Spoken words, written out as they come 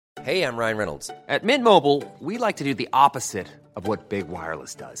Hey, I'm Ryan Reynolds. At Mint Mobile, we like to do the opposite of what Big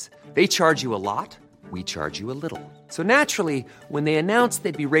Wireless does. They charge you a lot, we charge you a little. So naturally, when they announced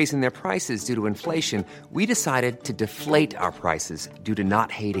they'd be raising their prices due to inflation, we decided to deflate our prices due to not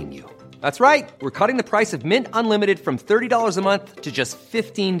hating you. That's right. We're cutting the price of Mint Unlimited from $30 a month to just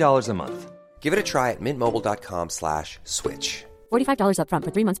 $15 a month. Give it a try at mintmobile.com/switch. $45 up front for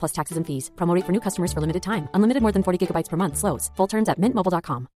 3 months plus taxes and fees. Promo rate for new customers for limited time. Unlimited more than 40 gigabytes per month. Slows full terms at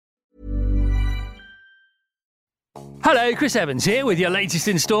mintmobile.com. Hello, Chris Evans here with your latest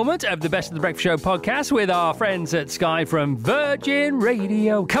instalment of the Best of the Breakfast Show podcast with our friends at Sky from Virgin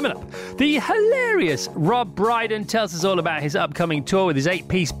Radio. Coming up, the hilarious Rob Brydon tells us all about his upcoming tour with his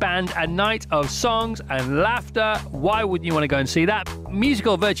 8-piece band, A Night of Songs and Laughter. Why wouldn't you want to go and see that?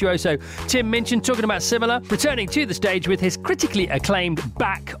 Musical virtuoso Tim Minchin talking about similar, returning to the stage with his critically acclaimed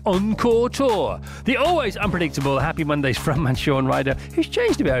Back Encore tour. The always unpredictable Happy Mondays frontman Shaun Ryder, who's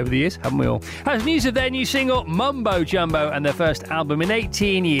changed a bit over the years, haven't we all? Has news of their new single, Mumbo Jumbo, and their first album in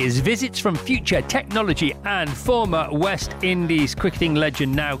 18 years. Visits from future technology and former West Indies cricketing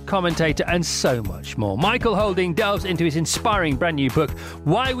legend, now commentator, and so much more. Michael Holding delves into his inspiring brand new book,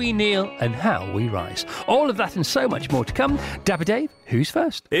 Why We Kneel and How We Rise. All of that and so much more to come. Dapper Dave, who's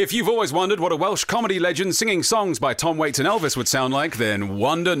first? If you've always wondered what a Welsh comedy legend singing songs by Tom Waits and Elvis would sound like, then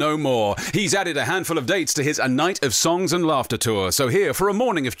wonder no more. He's added a handful of dates to his A Night of Songs and Laughter tour. So here, for a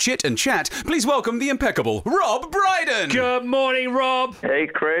morning of chit and chat, please welcome the impeccable Rob Brydon. Good morning, Rob. Hey,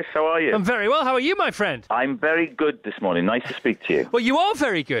 Chris, how are you? I'm very well. How are you, my friend? I'm very good this morning. Nice to speak to you. Well, you are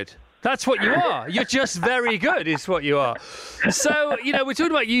very good. That's what you are. You're just very good is what you are. So, we're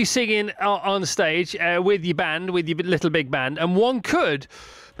talking about you singing on stage with your band, with your little big band, and one could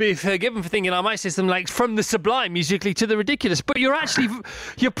be forgiven for thinking I might say something like from the sublime musically to the ridiculous, but you're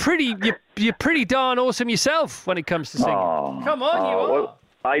pretty darn awesome yourself when it comes to singing. Come on, you are. Well,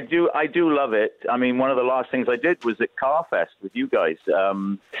 I do love it. I mean, one of the last things I did was at Carfest with you guys.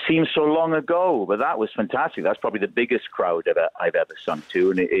 Seems so long ago, but that was fantastic. That's probably the biggest crowd I've ever sung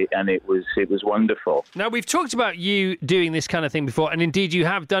to, and it was wonderful. Now, we've talked about you doing this kind of thing before, and indeed you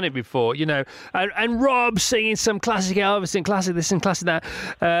have done it before, and Rob singing some classic Elvis and classic this and classic that,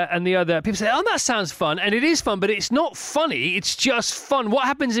 and the other. People say, oh, that sounds fun, and it is fun, but it's not funny. It's just fun. What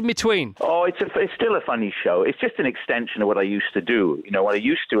happens in between? Oh, it's still a funny show. It's just an extension of what I used to do. What I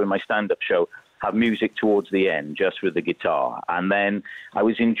used to in my stand-up show, have music towards the end just with the guitar, and then I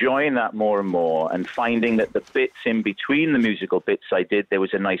was enjoying that more and more and finding that the bits in between the musical bits I did, there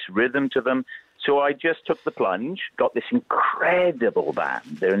was a nice rhythm to them. So I just took the plunge, got this incredible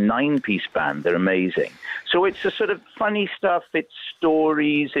band. They're a 9-piece band. They're amazing. So it's a sort of funny stuff. It's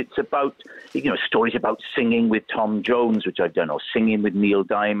stories. It's about, stories about singing with Tom Jones, which I've done, or singing with Neil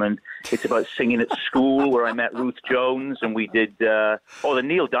Diamond. It's about singing at school where I met Ruth Jones, and we did, the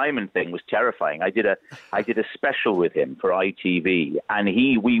Neil Diamond thing was terrifying. I did a special with him for ITV, and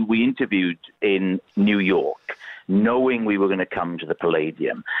we interviewed in New York, knowing we were going to come to the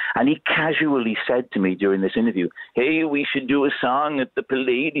Palladium. And he casually said to me during this interview, hey, we should do a song at the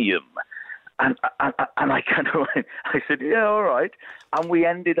Palladium. And I kind of went, I said, yeah, all right. And we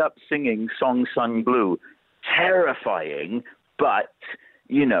ended up singing Song Sung Blue. Terrifying, but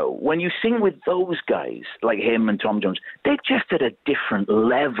when you sing with those guys, like him and Tom Jones, they're just at a different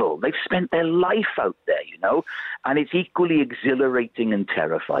level. They've spent their life out there, and it's equally exhilarating and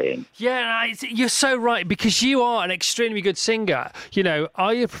terrifying. Yeah, you're so right, because you are an extremely good singer.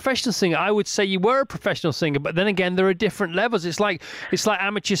 Are you a professional singer? I would say you were a professional singer, but then again, there are different levels. It's like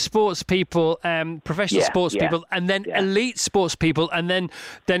amateur sports people, professional sports people, and then elite sports people, and then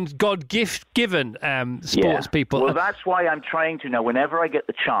God-given sports people. Well, that's why I'm trying to now, whenever I get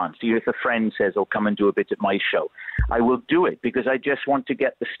the chance, if a friend says, oh, come and do a bit at my show, I will do it, because I just want to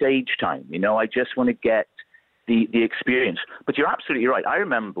get the stage time. I just want to get the experience. But you're absolutely right. I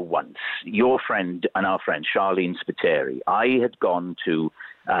remember once, your friend and our friend, Charlene Spiteri, I had gone to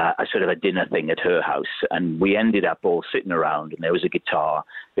a sort of a dinner thing at her house, and we ended up all sitting around, and there was a guitar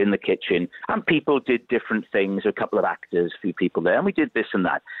in the kitchen, and people did different things, a couple of actors, a few people there, and we did this and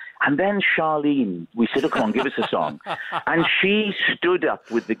that. And then Charlene, we said, oh, come on, give us a song. And she stood up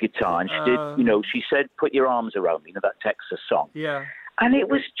with the guitar, and she did, she said, put your arms around me, that Texas song. Yeah. And it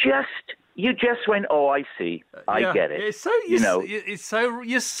was just, you just went, oh, I see, I get it. It's so,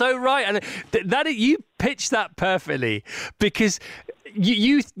 you're so right, and that you pitched that perfectly, because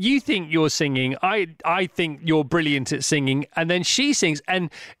you think you're singing. I think you're brilliant at singing, and then she sings, and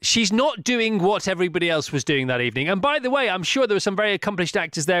she's not doing what everybody else was doing that evening. And by the way, I'm sure there were some very accomplished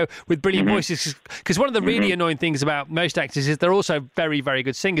actors there with brilliant voices, because one of the really annoying things about most actors is they're also very, very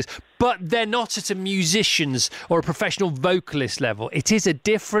good singers, but they're not at a musician's or a professional vocalist level. It is a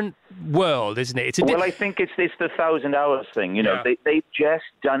different world, isn't it? Well, I think it's the 1,000 hours thing. You know, they've just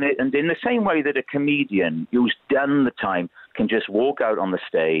done it, and in the same way that a comedian who's done the time can just walk out on the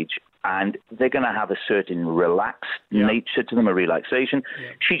stage and they're going to have a certain relaxed nature to them, a relaxation. Yeah.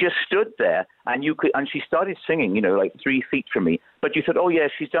 She just stood there, and she started singing, you know, like 3 feet from me. But you thought, oh yeah,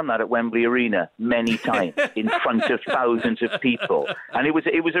 she's done that at Wembley Arena many times in front of thousands of people, and it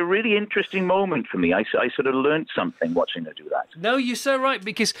was a really interesting moment for me. I sort of learned something watching her do that. No, you're so right,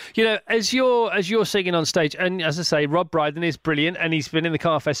 because you know, as you're singing on stage, and as I say, Rob Brydon is brilliant, and he's been in the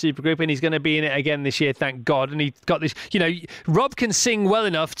Carfest Supergroup, and he's going to be in it again this year, thank God. And he got this, you know, Rob can sing well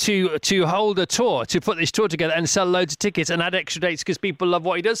enough to hold a tour, to put this tour together and sell loads of tickets and add extra dates because people love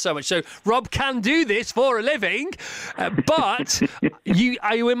what he does so much. So Rob can do this for a living, but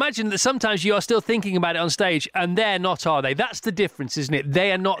I imagine that sometimes you are still thinking about it on stage, and they're not, are they? That's the difference, isn't it?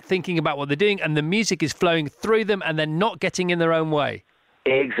 They are not thinking about what they're doing, and the music is flowing through them, and they're not getting in their own way.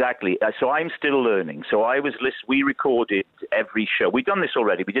 Exactly. So I'm still learning. So we recorded every show. We've done this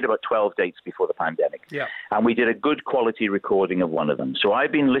already. We did about 12 dates before the pandemic. Yeah. And we did a good quality recording of one of them. So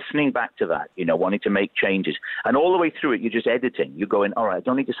I've been listening back to that, you know, wanting to make changes. And all the way through it, you're just editing. You're going, all right, I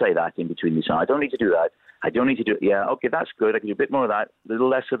don't need to say that in between these. I don't need to do that. I don't need to do it. Yeah, okay, that's good. I can do a bit more of that, a little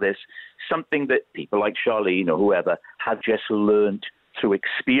less of this. Something that people like Charlene or whoever have just learned through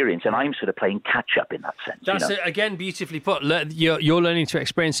experience, and I'm sort of playing catch-up in that sense. That's, you know? Again, beautifully put. You're learning to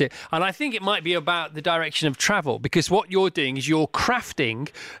experience it. And I think it might be about the direction of travel, because what you're doing is you're crafting,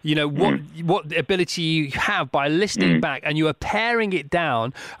 you know, what ability you have by listening back, and you are paring it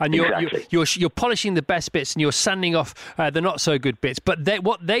down, and you're polishing the best bits, and you're sanding off the not-so-good bits. But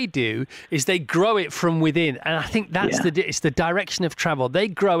what they do is they grow it from within, and I think that's it's the direction of travel. They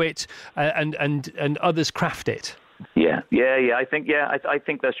grow it, and others craft it. Yeah. I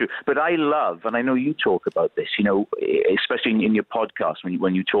think that's true. But I love, and I know you talk about this, you know, especially in your podcast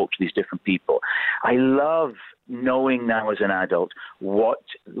when you talk to these different people. I love knowing now as an adult what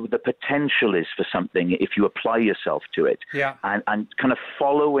the potential is for something if you apply yourself to it. Yeah. And kind of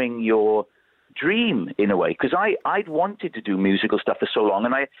following your dream in a way. Because I'd wanted to do musical stuff for so long,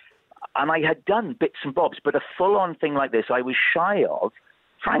 and I had done bits and bobs, but a full-on thing like this I was shy of.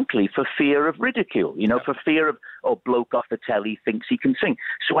 Frankly, for fear of ridicule, you know, for fear of, bloke off the telly thinks he can sing.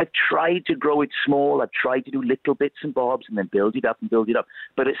 So I've tried to grow it small. I've tried to do little bits and bobs and then build it up.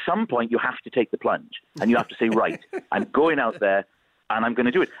 But at some point, you have to take the plunge, and you have to say, right, I'm going out there and I'm going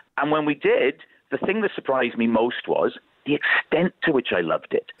to do it. And when we did, the thing that surprised me most was the extent to which I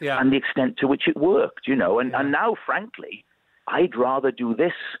loved it and the extent to which it worked, you know. And now, frankly, I'd rather do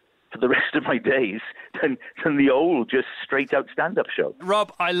this for the rest of my days than the old, just straight-out stand-up show.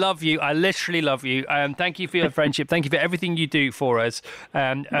 Rob, I love you. I literally love you. Thank you for your friendship. Thank you for everything you do for us.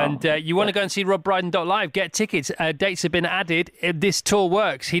 You want to go and see robbrydon.live, get tickets. Dates have been added. This tour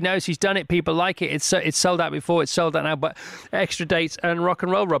works. He knows he's done it. People like it. It's sold out before. It's sold out now. But extra dates and rock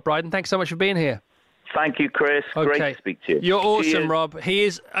and roll, Rob Brydon. Thanks so much for being here. Thank you, Chris. Okay. Great to speak to you. You're awesome, Rob. He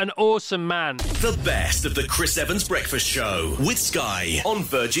is an awesome man. The best of the Chris Evans Breakfast Show with Sky on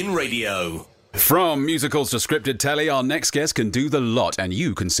Virgin Radio. From musicals to scripted telly, our next guest can do the lot, and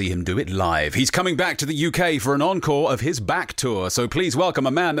you can see him do it live. He's coming back to the UK for an encore of his back tour, so please welcome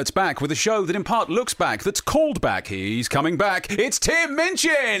a man that's back with a show that in part looks back, that's called back. He's coming back. It's Tim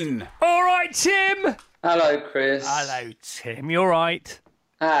Minchin! All right, Tim! Hello, Chris. Hello, Tim. You all right?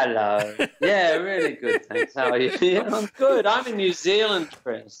 Hello. Yeah, really good, thanks. How are you? Yeah, I'm good. I'm in New Zealand,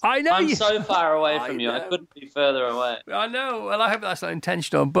 Chris. I know. I'm so far away from you. I couldn't be further away. I know. Well, I hope that's not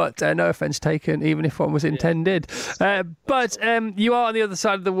intentional, but no offence taken, even if one was intended. But you are on the other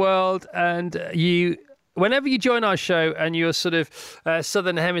side of the world, and whenever you join our show and you're sort of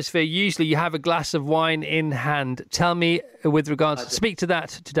Southern Hemisphere, usually you have a glass of wine in hand. Tell me with regards... Speak to that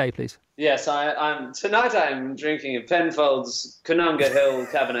today, please. Yes, tonight I'm drinking a Penfolds Canunga Hill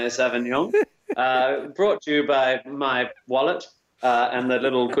Cabernet Sauvignon, brought to you by my wallet and the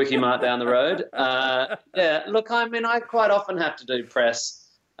little Quickie Mart down the road. Look, I mean, I quite often have to do press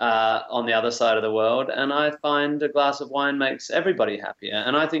on the other side of the world, and I find a glass of wine makes everybody happier,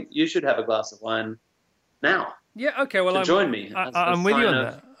 and I think you should have a glass of wine now. Yeah, okay, well, join me. I'm with you on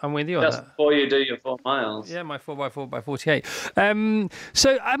that. I'm with you on Just that. before you do your 4 miles. Yeah, my 4x4 by 48.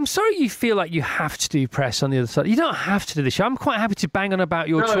 So I'm sorry you feel like you have to do press on the other side. You don't have to do this show. I'm quite happy to bang on about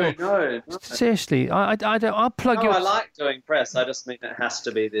your tour. No. Seriously, I don't. I'll plug your. I like doing press. I just mean it has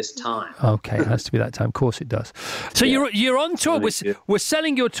to be this time. Okay, it has to be that time. Of course it does. So you're on tour. We're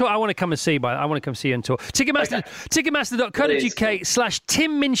selling your tour. I want to come and see. I want to come see you on tour.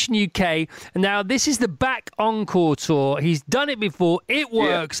 Ticketmaster.co.uk/Tim Minchin UK. And now this is the back encore tour. He's done it before. It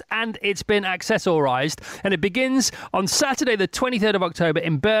works, and it's been accessorised. And it begins on Saturday, the 23rd of October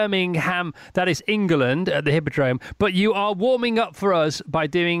in Birmingham. That is England at the Hippodrome. But you are warming up for us by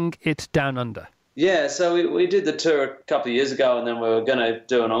doing it down under. Yeah, so we did the tour a couple of years ago, and then we were going to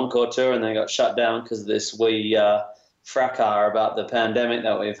do an encore tour, and then got shut down because of this fracas about the pandemic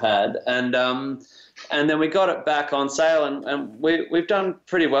that we've had. And then we got it back on sale, and we've done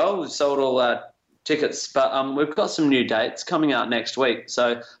pretty well. We've sold all our tickets, but we've got some new dates coming out next week.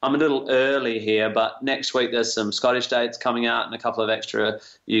 So I'm a little early here, but next week there's some Scottish dates coming out and a couple of extra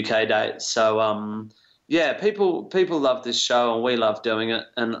UK dates. So people love this show, and we love doing it.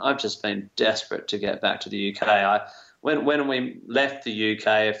 And I've just been desperate to get back to the UK. When we left the UK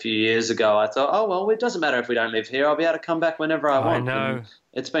a few years ago, I thought, oh, well, it doesn't matter if we don't live here. I'll be able to come back whenever I want. I know. And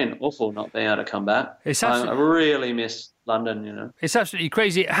it's been awful not being able to come back. I really miss London, you know. It's absolutely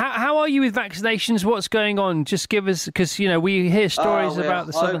crazy. How are you with vaccinations? What's going on? Just give us, because, we hear stories about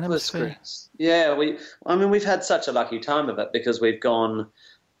the Southern Hemisphere. Yeah, we've had such a lucky time of it because we've gone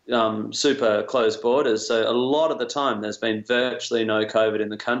super closed borders. So a lot of the time there's been virtually no COVID in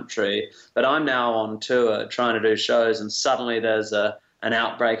the country. But I'm now on tour trying to do shows, and suddenly there's an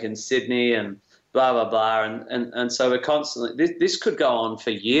outbreak in Sydney and blah, blah, blah. And so we're constantly – this could go on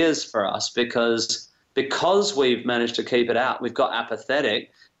for years for us because we've managed to keep it out. We've got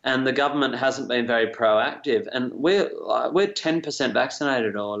apathetic, and the government hasn't been very proactive. And we're 10%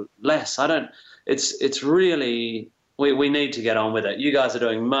 vaccinated or less. It's really – we need to get on with it. You guys are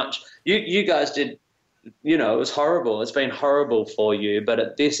doing much. You guys did, it was horrible. It's been horrible for you. But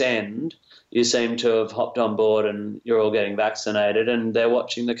at this end, you seem to have hopped on board and you're all getting vaccinated, and they're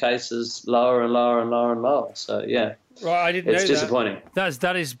watching the cases lower and lower and lower and lower. So, yeah. Right, I didn't know it's disappointing.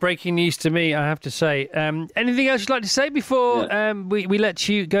 That is breaking news to me, I have to say. Anything else you'd like to say before we let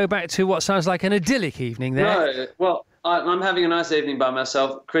you go back to what sounds like an idyllic evening there? No, well, I'm having a nice evening by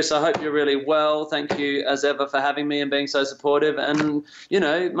myself. Chris, I hope you're really well. Thank you, as ever, for having me and being so supportive. And,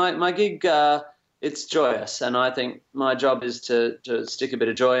 my gig, it's joyous. And I think my job is to stick a bit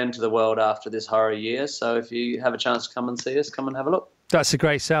of joy into the world after this horror year. So if you have a chance to come and see us, come and have a look. That's a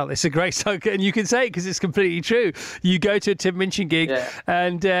great sell. It's a great sell. And you can say it because it's completely true. You go to a Tim Minchin gig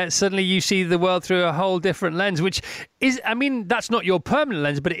and suddenly you see the world through a whole different lens, which is, that's not your permanent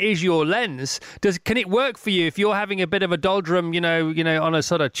lens, but it is your lens. Can it work for you if you're having a bit of a doldrum, on a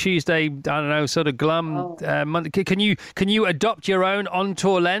sort of Tuesday, sort of glum Monday? Can you adopt your own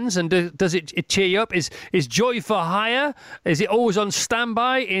on-tour lens, and does it cheer you up? Is joy for hire? Is it always on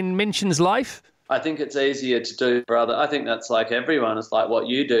standby in Minchin's life? I think it's easier to do, brother. I think that's like everyone. It's like what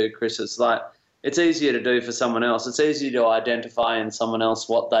you do, Chris. It's like it's easier to do for someone else. It's easier to identify in someone else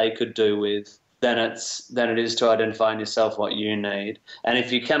what they could do with than it is to identify in yourself what you need. And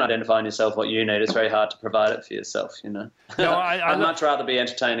if you can identify in yourself what you need, it's very hard to provide it for yourself, No, I'd much rather be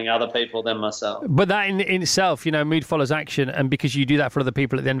entertaining other people than myself. But that in itself, mood follows action, and because you do that for other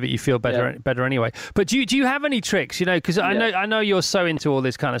people, at the end of it, you feel better anyway. But do you have any tricks, because I know you're so into all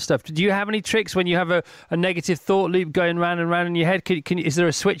this kind of stuff. Do you have any tricks when you have a negative thought loop going round and round in your head? Is there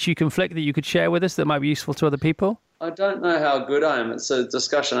a switch you can flick that you could share with us that might be useful to other people? I don't know how good I am. It's a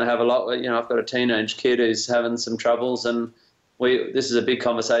discussion I have a lot. I've got a teenage kid who's having some troubles, and this is a big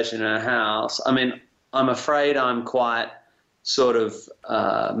conversation in our house. I'm afraid I'm quite sort of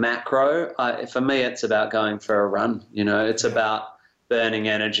macro. For me, it's about going for a run. It's about burning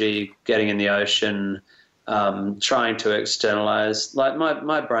energy, getting in the ocean, trying to externalize. Like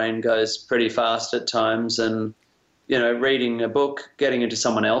my brain goes pretty fast at times, and reading a book, getting into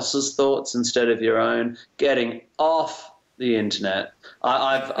someone else's thoughts instead of your own, getting off the internet.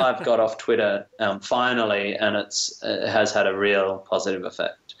 I've got off Twitter finally, and it has had a real positive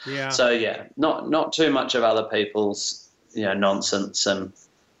effect. Yeah. So not too much of other people's nonsense, and a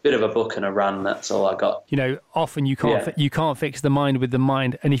bit of a book and a run. That's all I got. Often you can't fix the mind with the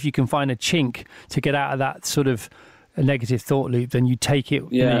mind, and if you can find a chink to get out of that sort of a negative thought loop, then you take it,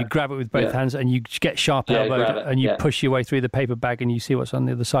 you grab it with both hands, and you get sharp elbowed, and you push your way through the paper bag, and you see what's on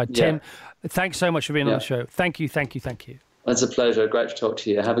the other side. Tim, thanks so much for being on the show. Thank you. It's a pleasure. Great to talk to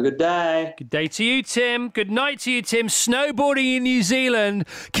you. Have a good day. Good day to you, Tim. Good night to you, Tim. Snowboarding in New Zealand,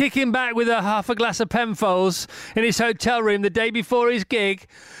 kicking back with half a glass of Penfolds in his hotel room the day before his gig.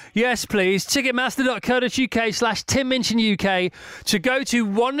 Yes, please. Ticketmaster.co.uk/Tim Minchin UK to go to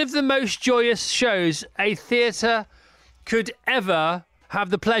one of the most joyous shows a theatre could ever have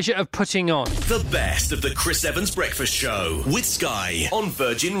the pleasure of putting on. The best of the Chris Evans Breakfast Show with Sky on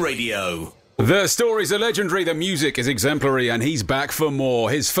Virgin Radio. The stories are legendary, the music is exemplary, and he's back for more.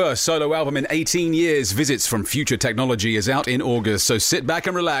 His first solo album in 18 years, Visits from Future Technology, is out in August, so sit back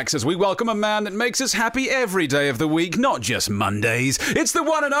and relax as we welcome a man that makes us happy every day of the week, not just Mondays. It's the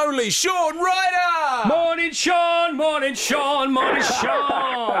one and only Shaun Ryder! Morning, Shaun! Morning, Shaun! Morning,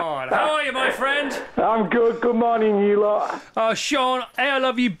 Shaun! How are you, my friend? I'm good. Good morning, you lot. Oh, Shaun, A, I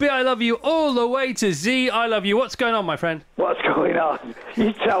love you, B, I love you, all the way to Z, I love you. What's going on, my friend? What's going on?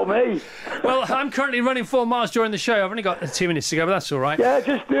 You tell me. Well, I'm currently running 4 miles during the show. I've only got 2 minutes to go, but that's all right. Yeah, I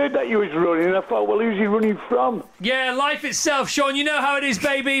just heard that you was running, and I thought, well, who's he running from? Yeah, life itself, Shaun. You know how it is,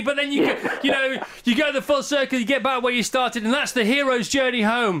 baby. But then you go the full circle, you get back where you started, and that's the hero's journey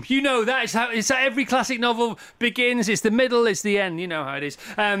home. You know that. It's how every classic novel begins. It's the middle, it's the end. You know how it is.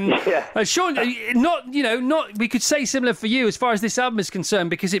 Shaun, we could say similar for you as far as this album is concerned,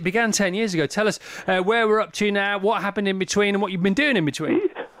 because it began 10 years ago. Tell us where we're up to now, what happened in between, and what you've been doing in between.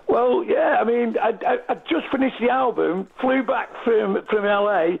 Well, yeah, I mean, I just finished the album, flew back from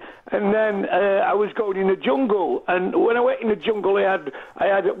LA, and then I was going in the jungle. And when I went in the jungle, I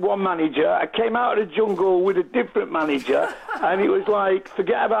had one manager. I came out of the jungle with a different manager, and it was like,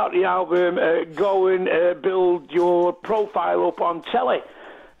 forget about the album, go and build your profile up on telly.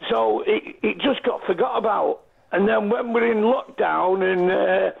 So it just got forgot about. And then when we're in lockdown and...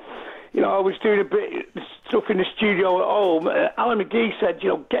 I was doing a bit of stuff in the studio at home. Alan McGee said,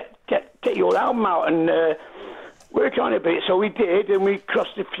 get your album out and work on it a bit. So we did, and we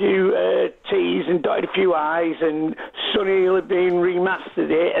crossed a few T's and dotted a few I's, and Sonny had been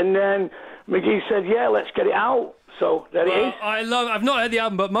remastered it. And then McGee said, yeah, let's get it out. So there it is. I've not heard the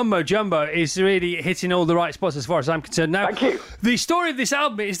album, but Mumbo Jumbo is really hitting all the right spots as far as I'm concerned. Now, thank you. The story of this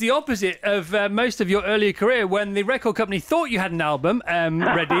album is the opposite of most of your earlier career, when the record company thought you had an album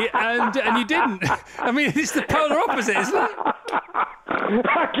ready and you didn't. I mean, it's the polar opposite, isn't it?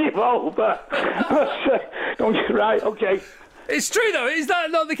 I give over. Right, okay. It's true, though. Is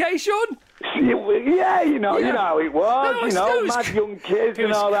that not the case, Shaun? Yeah, you know how it was. Mad young kids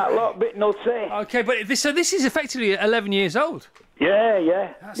and all that lot, bit nutty. Okay, but this is effectively 11 years old.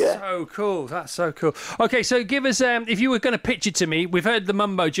 Yeah. That's so cool. That's so cool. Okay, so give us, if you were going to pitch it to me, we've heard the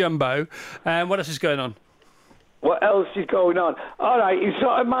Mumbo Jumbo. What else is going on? What else is going on? All right, it's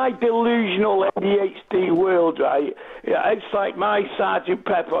sort of my delusional ADHD world, right? Yeah, it's like my Sergeant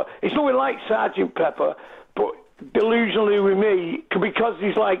Pepper. It's nothing like Sergeant Pepper, but delusionally with me, because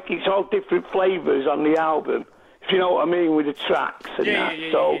it's all different flavours on the album, if you know what I mean, with the tracks and that.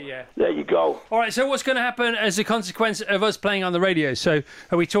 Yeah. There you go. All right, so what's going to happen as a consequence of us playing on the radio? So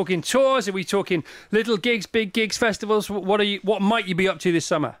are we talking tours? Are we talking little gigs, big gigs, festivals? What might you be up to this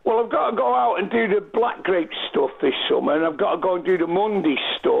summer? Well, I've got to go out and do the Black Grape stuff this summer, and I've got to go and do the Monday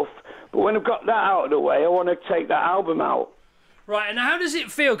stuff. But when I've got that out of the way, I want to take that album out. Right, and how does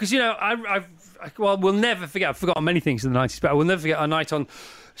it feel? Because, we'll never forget. I've forgotten many things in the 90s, but I will never forget our night on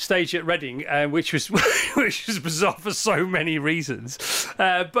stage at Reading, which was bizarre for so many reasons.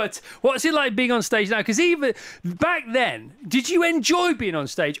 But what's it like being on stage now? Because even back then, did you enjoy being on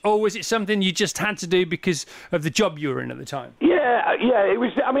stage, or was it something you just had to do because of the job you were in at the time? Yeah, it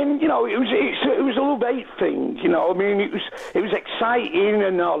was. I mean, it was a Love 8 thing. I mean, it was exciting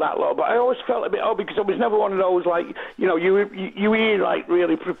and all that lot. But I always felt a bit odd because I was never one of those like, you hear like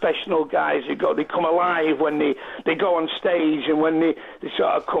really professional guys who they come alive when they go on stage, and when they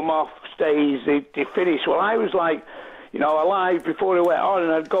sort of come off stage, they finish. Well, I was like, alive before I went on,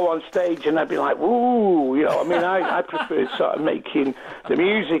 and I'd go on stage and I'd be like, ooh, I mean, I prefer sort of making the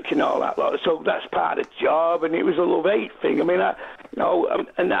music and all that lot. So that's part of the job, and it was a Love 8 thing. I mean,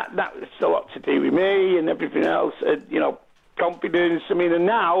 and that's a lot to do with me and everything else, confidence. I mean, and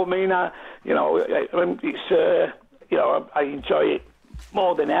now, it's, I enjoy it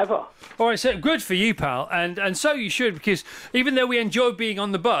more than ever. All right, so good for you, pal, and so you should, because even though we enjoyed being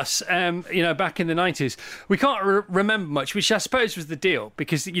on the bus, back in the 90s, we can't remember much, which I suppose was the deal,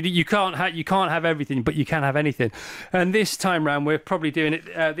 because you can't have everything, but you can have anything. And this time round, we're probably doing it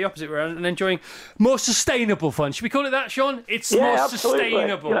the opposite way around and enjoying more sustainable fun. Should we call it that, Shaun? It's more absolutely.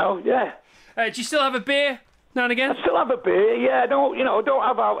 Sustainable. Yeah. Do you still have a beer now and again? I still have a beer. Yeah, I don't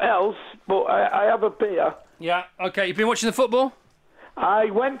have out else, but I have a beer. Yeah. Okay. You've been watching the football?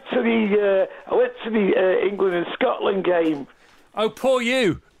 I went to the England and Scotland game. Oh, poor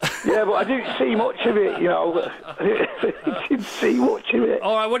you. Yeah, but I didn't see much of it, you know. I didn't see much of it.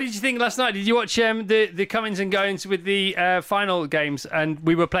 All right, what did you think last night? Did you watch the comings and goings with the final games? And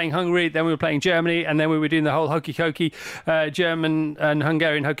we were playing Hungary, then we were playing Germany, and then we were doing the whole hokey-cokey German and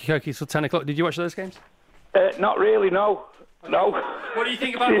Hungarian hokey-cokey till 10 o'clock. Did you watch those games? Not really, no. No. What do you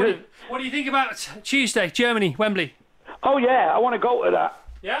think about what do you think about Tuesday, Germany, Wembley? Oh, yeah, I want to go to that.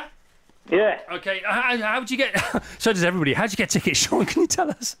 Yeah? Yeah. Okay, how would you get... So does everybody. How did you get tickets, Shaun? Can you tell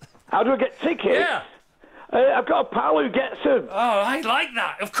us? How do I get tickets? Yeah. I've got a pal who gets them. Oh, I like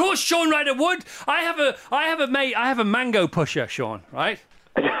that. Of course, Shaun Ryder would. I have a mate. I have a mango pusher, Shaun. Right?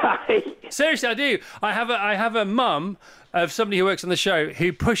 Seriously, I do. I have a mum of somebody who works on the show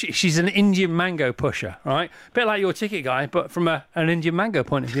who pushes. She's an Indian mango pusher. Right? A bit like your ticket guy, but from an Indian mango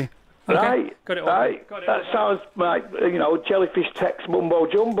point of view. Okay. Right, got it all. Right. Got it that all. sounds like, jellyfish text mumbo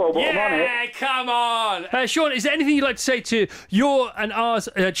jumbo, but I'm on it. Yeah, come on. Shaun, is there anything you'd like to say to your and ours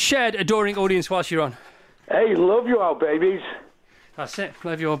shared adoring audience whilst you're on? Hey, love you all, babies. That's it.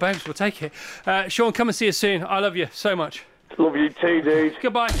 Love you all, babes. We'll take it. Shaun, come and see us soon. I love you so much. Love you too, dude.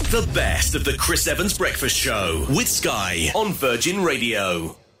 Goodbye. The best of the Chris Evans Breakfast Show with Sky on Virgin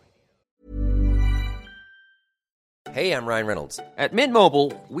Radio. Hey, I'm Ryan Reynolds. At Mint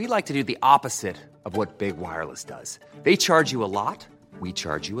Mobile, we like to do the opposite of what Big Wireless does. They charge you a lot, we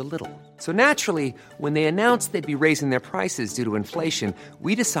charge you a little. So naturally, when they announced they'd be raising their prices due to inflation,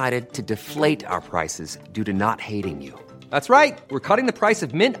 we decided to deflate our prices due to not hating you. That's right. We're cutting the price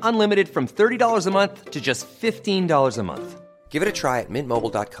of Mint Unlimited from $30 a month to just $15 a month. Give it a try at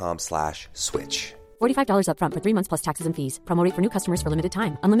mintmobile.com/switch. $45 up front for 3 months plus taxes and fees. Promo rate for new customers for limited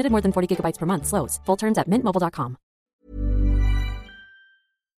time. Unlimited more than 40 gigabytes per month. Slows full terms at mintmobile.com.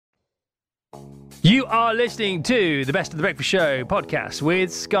 You are listening to the Best of the Breakfast Show podcast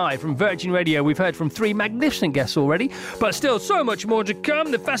with Sky from Virgin Radio. We've heard from 3 magnificent guests already, but still so much more to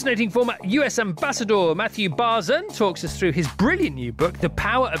come. The fascinating former US Ambassador Matthew Barzan talks us through his brilliant new book, The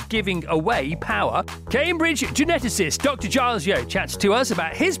Power of Giving Away Power. Cambridge geneticist Dr. Giles Yeo chats to us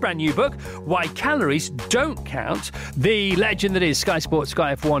about his brand new book, Why Calories Don't Count. The legend that is Sky Sports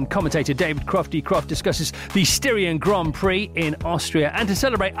Sky F1 commentator David Crofty Croft discusses the Styrian Grand Prix in Austria. And to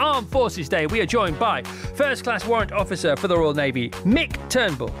celebrate Armed Forces Day, we are joined by First Class Warrant Officer for the Royal Navy, Mick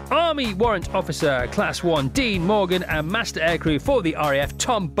Turnbull, Army Warrant Officer Class 1, Dean Morgan, and Master Aircrew for the RAF,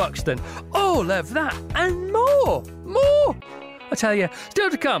 Tom Buxton. All of that and more. I tell you, still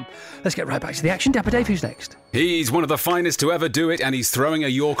to come. Let's get right back to the action. Dapper Dave, who's next? He's one of the finest to ever do it, and he's throwing a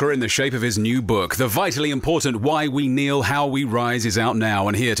Yorker in the shape of his new book. The vitally important Why We Kneel, How We Rise is out now,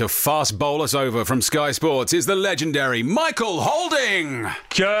 and here to fast bowl us over from Sky Sports is the legendary Michael Holding.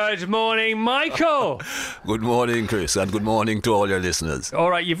 Good morning, Michael. Good morning, Chris, and good morning to all your listeners. All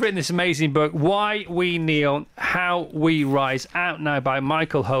right, you've written this amazing book, Why We Kneel, How We Rise, out now by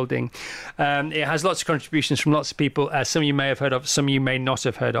Michael Holding. It has lots of contributions from lots of people, some you may have heard of, some you may not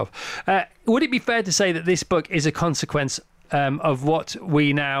have heard of. Would it be fair to say that this book is a consequence of what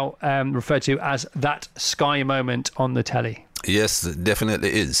we now refer to as that Sky moment on the telly? Yes, it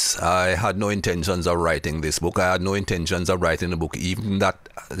definitely is. I had no intentions of writing this book. I had no intentions of writing a book, even that,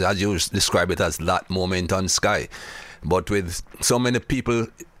 as you describe it, as that moment on Sky. But with so many people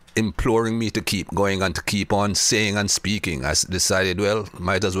imploring me to keep going and to keep on saying and speaking, I decided, well,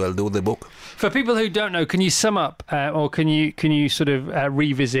 might as well do the book. For people who don't know, can you sum up or can you sort of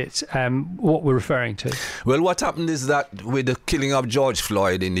revisit what we're referring to? Well, what happened is that with the killing of George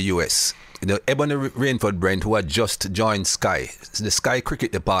Floyd in the US, Ebony Rainford Brent, who had just joined Sky, the Sky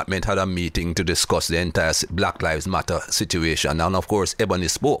Cricket Department had a meeting to discuss the entire Black Lives Matter situation. And of course, Ebony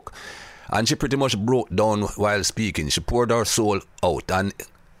spoke. And she pretty much broke down while speaking. She poured her soul out. And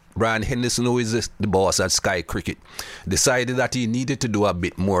Brian Henderson, who is the boss at Sky Cricket, decided that he needed to do a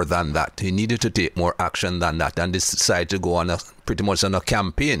bit more than that. He needed to take more action than that, and decided to go on pretty much on a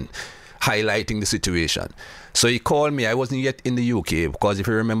campaign highlighting the situation. So he called me. I wasn't yet in the UK because if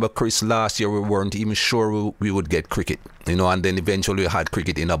you remember, Chris, last year we weren't even sure we would get cricket, and then eventually we had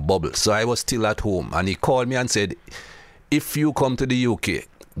cricket in a bubble. So I was still at home, and he called me and said, if you come to the UK,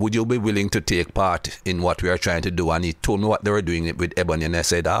 would you be willing to take part in what we are trying to do? And he told me what they were doing with Ebony, and I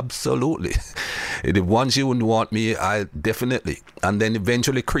said, absolutely. Once you wouldn't want me, I definitely. And then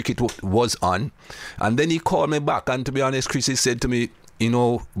eventually cricket was on. And then he called me back, and to be honest, Chris, he said to me,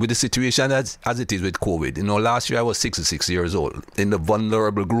 with the situation as it is with COVID, last year I was 66 years old in the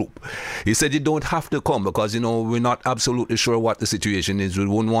vulnerable group. He said, you don't have to come because, we're not absolutely sure what the situation is. We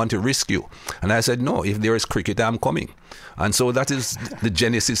wouldn't want to risk you. And I said, no, if there is cricket, I'm coming. And so that is the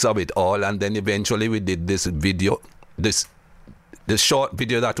genesis of it all. And then eventually we did this video, this the short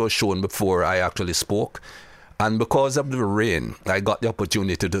video that was shown before I actually spoke. And because of the rain, I got the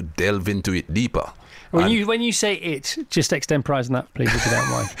opportunity to delve into it deeper. When you say it, just extemporise on that, please, if you don't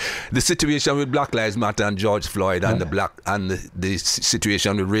mind. The situation with Black Lives Matter and George Floyd and the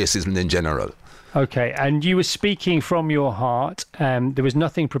situation with racism in general. Okay, and you were speaking from your heart. There was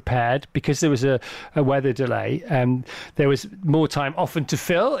nothing prepared because there was a weather delay. There was more time often to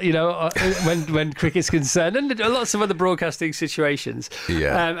fill, when cricket's concerned, and lots of other broadcasting situations.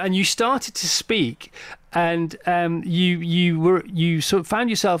 Yeah. And you started to speak, and you sort of found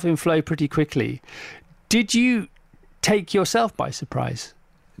yourself in flow pretty quickly. Did you take yourself by surprise?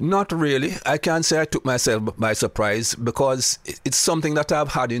 Not really. I can't say I took myself by surprise because it's something that I've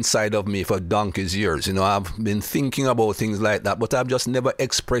had inside of me for donkey's years. I've been thinking about things like that, but I've just never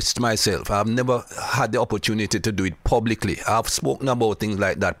expressed myself. I've never had the opportunity to do it publicly. I've spoken about things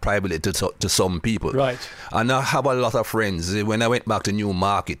like that privately to some people. Right. And I have a lot of friends. When I went back to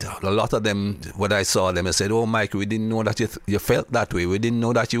Newmarket, a lot of them, when I saw them, I said, "Oh, Mike, we didn't know that you felt that way. We didn't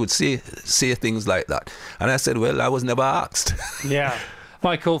know that you would say things like that." And I said, "Well, I was never asked." Yeah.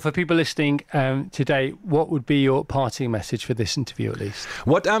 Michael, for people listening today, what would be your parting message for this interview, at least?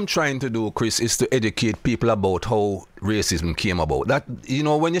 What I'm trying to do, Chris, is to educate people about how racism came about. That,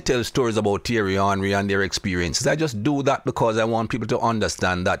 when you tell stories about Thierry Henry and their experiences, I just do that because I want people to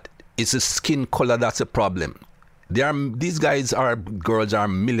understand that it's a skin color that's a problem. These girls are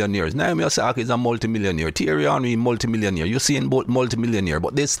millionaires. Naomi Osaka is a multimillionaire. Thierry Henry, multimillionaire. You're seeing both multimillionaire,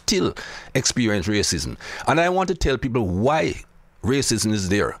 but they still experience racism. And I want to tell people why racism is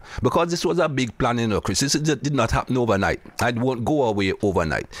there, because this was a big plan, Chris. This did not happen overnight. It won't go away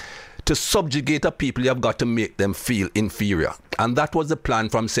overnight. To subjugate a people, you have got to make them feel inferior, and that was the plan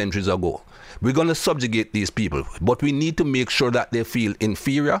from centuries ago. We're going to subjugate these people, but we need to make sure that they feel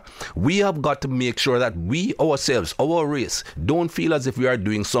inferior. We have got to make sure that we ourselves, our race, don't feel as if we are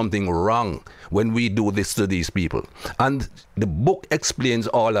doing something wrong when we do this to these people. And the book explains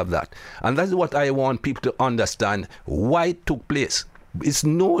all of that. And that's what I want people to understand, why it took place. It's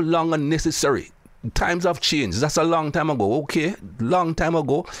no longer necessary. Times have changed. That's a long time ago. Okay, long time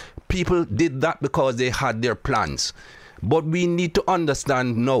ago, people did that because they had their plans. But we need to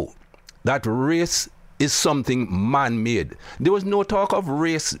understand now that race is something man-made. There was no talk of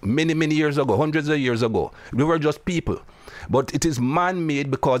race many, many years ago, hundreds of years ago. We were just people. But it is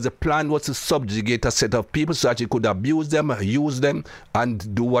man-made because the plan was to subjugate a set of people so that you could abuse them, use them,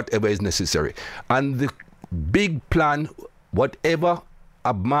 and do whatever is necessary. And the big plan, whatever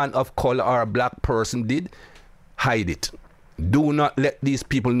a man of color or a black person did, hide it. Do not let these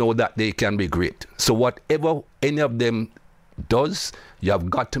people know that they can be great. So whatever any of them does, you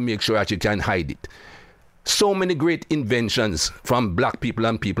have got to make sure that you can hide it. So many great inventions from black people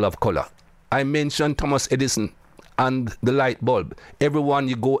and people of color. I mentioned Thomas Edison and the light bulb. Everyone,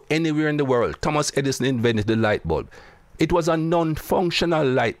 you go anywhere in the world, Thomas Edison invented the light bulb. It was a non-functional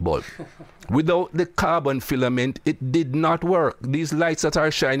light bulb. Without the carbon filament, it did not work. These lights that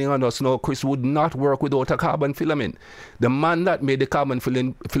are shining on us now, Chris, would not work without a carbon filament. The man that made the carbon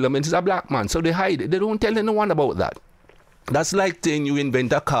filament is a black man, so they hide it. They don't tell anyone about that. That's like saying you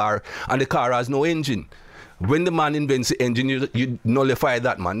invent a car and the car has no engine. When the man invents the engine, you nullify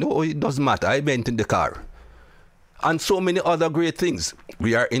that man. No, it doesn't matter. I invented the car. And so many other great things.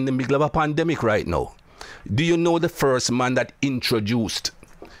 We are in the middle of a pandemic right now. Do you know the first man that introduced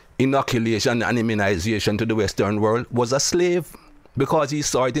inoculation and immunization to the Western world was a slave? Because he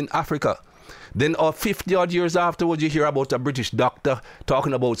saw it in Africa. Then 50 odd years afterwards, you hear about a British doctor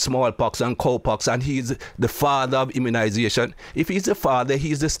talking about smallpox and cowpox, and he's the father of immunization. If he's the father,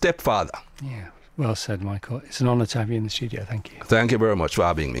 he's the stepfather. Yeah, well said, Michael. It's an honour to have you in the studio. Thank you. Thank you very much for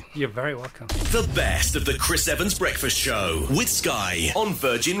having me. You're very welcome. The best of the Chris Evans Breakfast Show with Sky on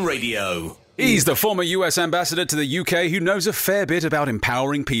Virgin Radio. He's the former US ambassador to the UK who knows a fair bit about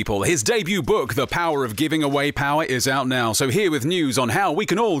empowering people. His debut book, The Power of Giving Away Power, is out now. So here with news on how we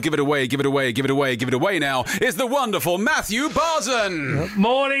can all give it away now is the wonderful Matthew Barzan.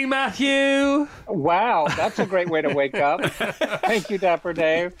 Morning, Matthew. Wow, that's a great way to wake up. Thank you, Dapper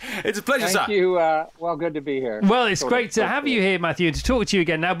Dave. It's a pleasure, sir. Thank you. Well, good to be here. Well, it's great to have you here, Matthew, and to talk to you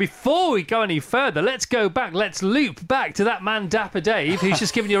again. Now, before we go any further, let's go back. Let's loop back to that man, Dapper Dave, who's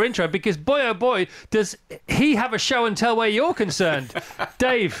just given your intro, because boy, oh boy, does he have a show and tell where you're concerned.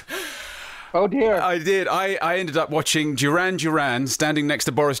 Dave. Oh, dear. I did. I ended up watching Duran standing next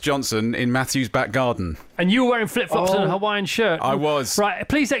to Boris Johnson in Matthew's back garden. And you were wearing flip-flops and a Hawaiian shirt. I was. Right,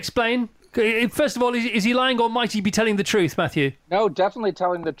 please explain. First of all, is he lying or might he be telling the truth, Matthew? No, definitely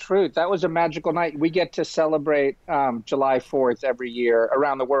telling the truth. That was a magical night. We get to celebrate July 4th every year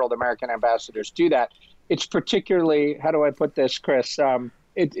around the world. American ambassadors do that. it's particularly, how do I put this, Chris?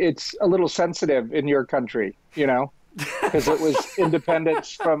 It's a little sensitive in your country, because it was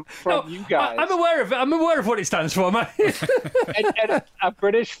independence from you guys. I'm aware of it. I'm aware of what it stands for, mate. and a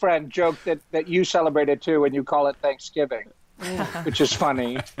British friend joked that you celebrate it too, and you call it Thanksgiving, which is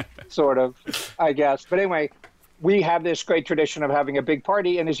funny, sort of, I guess. But anyway, we have this great tradition of having a big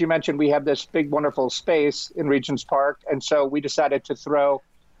party, and as you mentioned, we have this big, wonderful space in Regent's Park, and so we decided to throw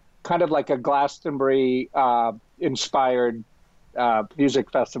kind of like a Glastonbury-inspired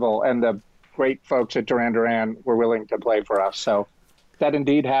music festival, and the great folks at Duran Duran were willing to play for us. So that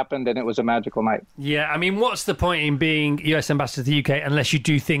indeed happened, and it was a magical night. Yeah, I mean, what's the point in being US ambassador to the UK unless you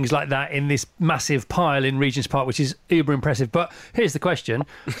do things like that in this massive pile in Regent's Park, which is uber impressive? But here's the question.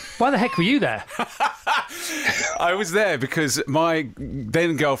 Why the heck were you there? I was there because my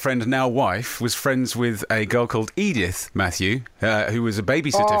then girlfriend, now wife, was friends with a girl called Edith, Matthew, who was a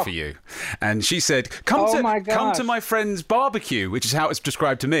babysitter for you. And she said, come to my friend's barbecue, which is how it's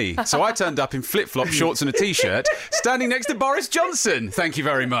described to me. So I turned up in flip-flop shorts and a T-shirt, standing next to Boris Johnson. Thank you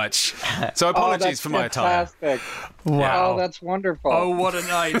very much. So apologies for my attire. Wow. Oh, that's wonderful. Oh, what a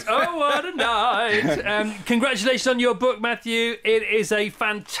night. Oh, what a night. Congratulations on your book, Matthew. It is a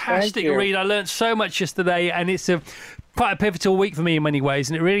fantastic read. I learned so much yesterday, and it's quite a pivotal week for me in many ways,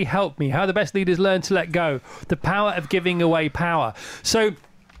 and it really helped me. How the best leaders learn to let go. The power of giving away power. So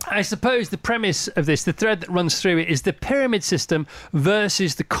I suppose the premise of this, the thread that runs through it, is the pyramid system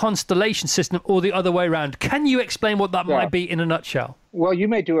versus the constellation system, or the other way around. Can you explain what that might be in a nutshell? Well, you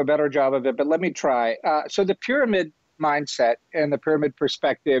may do a better job of it, but let me try. So the pyramid mindset and the pyramid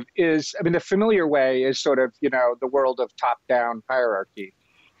perspective is, the familiar way is sort of, the world of top-down hierarchy.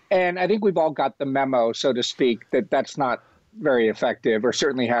 And I think we've all got the memo, so to speak, that that's not very effective, or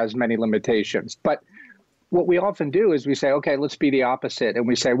certainly has many limitations. But what we often do is we say, okay, let's be the opposite. And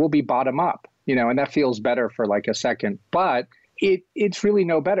we say, we'll be bottom up, and that feels better for like a second. But it's really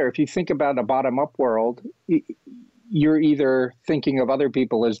no better. If you think about a bottom up world, you're either thinking of other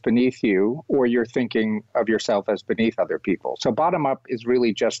people as beneath you, or you're thinking of yourself as beneath other people. So bottom up is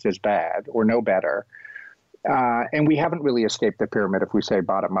really just as bad or no better. And we haven't really escaped the pyramid if we say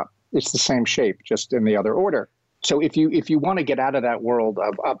bottom up. It's the same shape, just in the other order. So if you want to get out of that world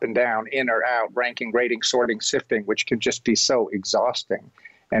of up and down, in or out, ranking, rating, sorting, sifting, which can just be so exhausting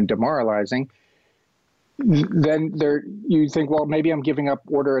and demoralizing, then you think, well, maybe I'm giving up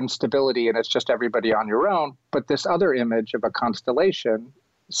order and stability and it's just everybody on your own. But this other image of a constellation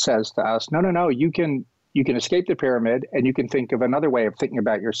says to us, no, you can escape the pyramid, and you can think of another way of thinking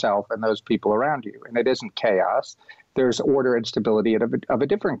about yourself and those people around you. And it isn't chaos. There's order and stability of a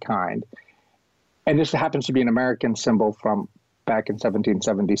different kind. And this happens to be an American symbol from back in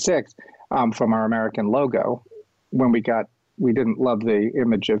 1776, from our American logo, when we didn't love the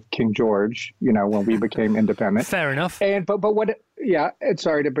image of King George, when we became independent. Fair enough. And but what? It's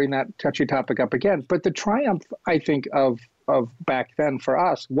sorry to bring that touchy topic up again, but the triumph, I think, of back then for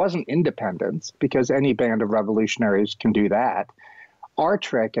us wasn't independence, because any band of revolutionaries can do that. Our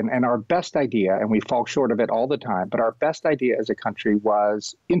trick and our best idea, and we fall short of it all the time, but our best idea as a country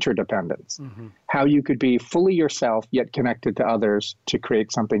was interdependence. Mm-hmm. How you could be fully yourself, yet connected to others to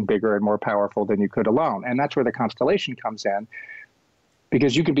create something bigger and more powerful than you could alone. And that's where the constellation comes in,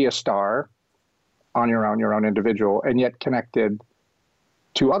 because you could be a star on your own individual, and yet connected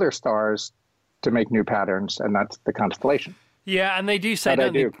to other stars to make new patterns, and that's the constellation. Yeah, and they do say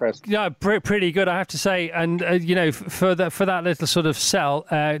that. Do, Chris? Yeah, pretty good, I have to say. And for that little sort of sell,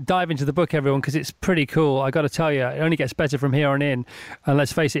 dive into the book, everyone, because it's pretty cool. I got to tell you, it only gets better from here on in. And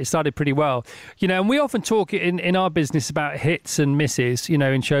let's face it started pretty well. And we often talk in our business about hits and misses, in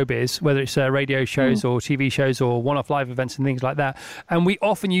showbiz, whether it's radio shows or TV shows or one-off live events and things like that. And we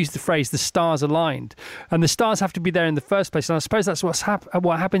often use the phrase "the stars aligned," and the stars have to be there in the first place. And I suppose that's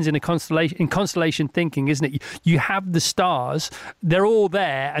what happens in constellation thinking, isn't it? You have the stars. They're all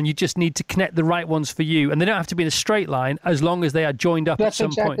there, and you just need to connect the right ones for you. And they don't have to be in a straight line, as long as they are joined up at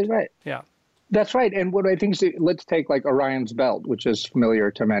some point. That's exactly right. Yeah. That's right. And what I think is, let's take like Orion's Belt, which is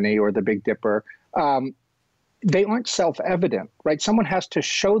familiar to many, or the Big Dipper. They aren't self-evident, right? Someone has to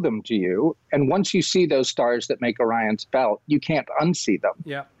show them to you. And once you see those stars that make Orion's Belt, you can't unsee them.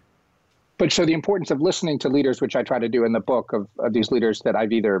 Yeah. But so the importance of listening to leaders, which I try to do in the book, of these leaders that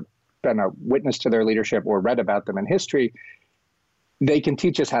I've either been a witness to their leadership or read about them in history, they can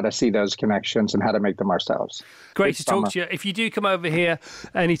teach us how to see those connections and how to make them ourselves. Great to talk to you. If you do come over here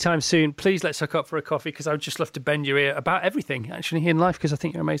anytime soon, please let's hook up for a coffee, because I would just love to bend your ear about everything, actually, in life, because I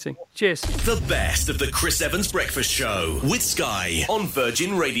think you're amazing. Cheers. The best of the Chris Evans Breakfast Show with Sky on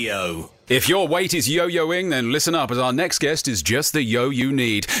Virgin Radio. If your weight is yo-yoing, then listen up, as our next guest is just the yo you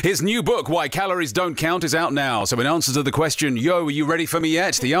need. His new book, Why Calories Don't Count, is out now. So in answer to the question, yo, are you ready for me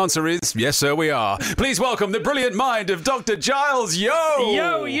yet? The answer is, yes, sir, we are. Please welcome the brilliant mind of Dr. Giles, yo!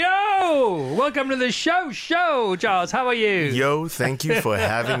 Yo, yo! Welcome to the show, Giles. How are you? Yo, thank you for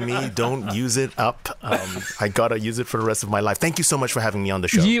having me. Don't use it up. I gotta use it for the rest of my life. Thank you so much for having me on the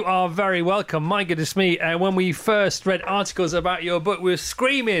show. You are very welcome. My goodness me. When we first read articles about your book, we were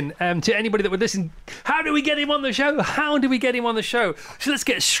screaming to anybody that would listen, how do we get him on the show? How do we get him on the show? So let's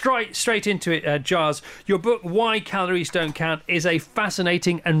get straight into it, Giles. Your book, Why Calories Don't Count, is a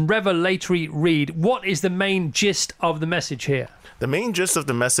fascinating and revelatory read. What is the main gist of the message here? The main gist of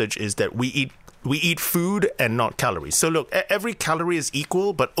the message is that we eat food and not calories. So look, every calorie is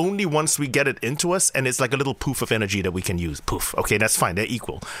equal, but only once we get it into us, and it's like a little poof of energy that we can use. Poof. Okay, that's fine. They're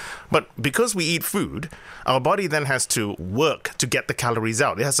equal. But because we eat food, our body then has to work to get the calories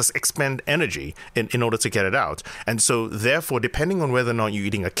out. It has to expend energy in order to get it out. And so therefore, depending on whether or not you're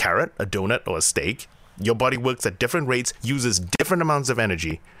eating a carrot, a donut, or a steak, your body works at different rates, uses different amounts of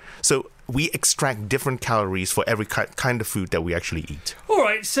energy. So we extract different calories for every kind of food that we actually eat. All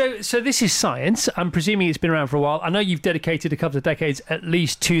right, so this is science. I'm presuming it's been around for a while. I know you've dedicated a couple of decades at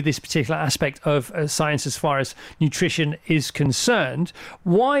least to this particular aspect of science as far as nutrition is concerned.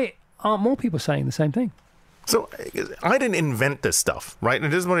 Why aren't more people saying the same thing? So I didn't invent this stuff, right?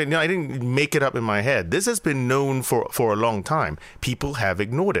 And this is what I didn't make it up in my head. This has been known for a long time. People have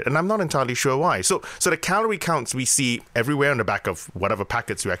ignored it, and I'm not entirely sure why. So the calorie counts we see everywhere on the back of whatever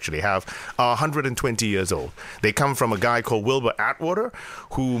packets you actually have are 120 years old. They come from a guy called Wilbur Atwater,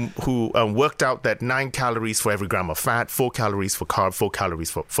 who worked out that 9 calories for every gram of fat, 4 calories for carb, 4 calories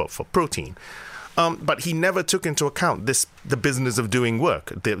for protein. But he never took into account the business of doing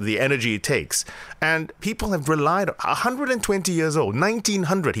work, the energy it takes. And people have relied on 120 years old,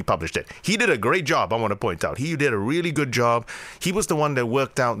 1900 he published it. He did a great job, I want to point out. He did a really good job. He was the one that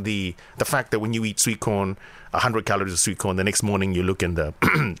worked out the fact that when you eat sweet corn, 100 calories of sweet corn, the next morning you look in the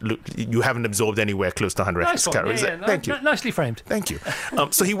you haven't absorbed anywhere close to 100 calories. Yeah. Thank you. Nicely framed. Thank you.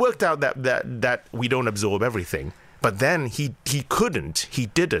 So he worked out that we don't absorb everything. But then he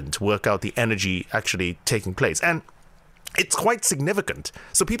didn't work out the energy actually taking place. And it's quite significant.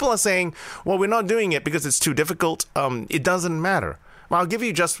 So people are saying, well, we're not doing it because it's too difficult. It doesn't matter. Well, I'll give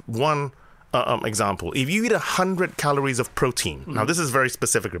you just one example. If you eat 100 calories of protein, now this is very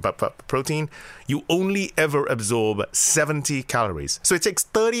specific about protein, you only ever absorb 70 calories. So it takes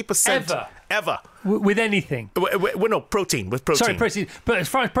 30%. Ever. With anything? No, protein. With protein. Sorry, protein. But as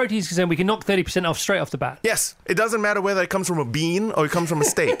far as protein is concerned, we can knock 30% off straight off the bat. Yes. It doesn't matter whether it comes from a bean or it comes from a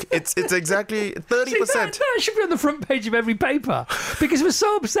steak. It's exactly 30%. See, that should be on the front page of every paper, because we're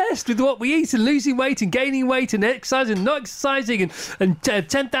so obsessed with what we eat and losing weight and gaining weight and exercising and not exercising and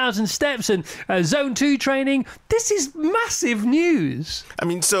 10,000 steps and zone 2 training. This is massive news. I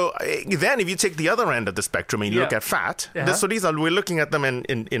mean, so then if you take the other end of the spectrum and you look at fat, so we're looking at them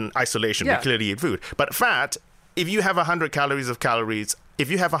in isolation. We clearly eat food. But fat, if you have 100 calories of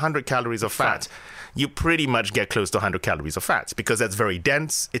fat, you pretty much get close to 100 calories of fat, because that's very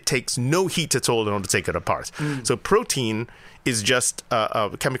dense. It takes no heat at all in order to take it apart. So protein is just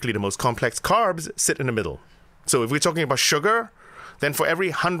chemically the most complex. Carbs sit in the middle. So if we're talking about sugar, then for every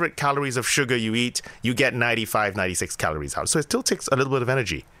 100 calories of sugar you eat, you get 95, 96 calories out. So it still takes a little bit of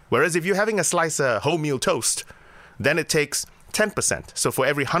energy. Whereas if you're having a slice of wholemeal toast, then it takes 10%. So for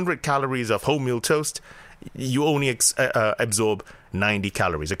every 100 calories of wholemeal toast, you only absorb 90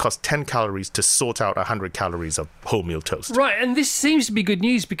 calories. It costs 10 calories to sort out 100 calories of wholemeal toast. Right, and this seems to be good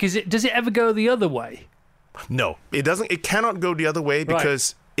news, because does it ever go the other way? No, it doesn't. It cannot go the other way,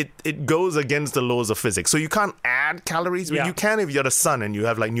 because it goes against the laws of physics. So you can't add calories. You can if you're the sun and you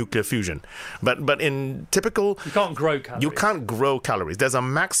have like nuclear fusion. But in typical... You can't grow calories. You can't grow calories. There's a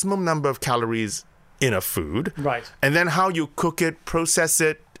maximum number of calories in a food. Right. And then how you cook it, process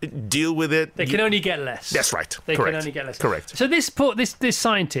it, deal with it. They can only get less. That's right. They Correct. can only get less. Correct. So this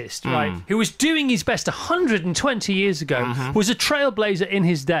scientist, right, who was doing his best 120 years ago, was a trailblazer in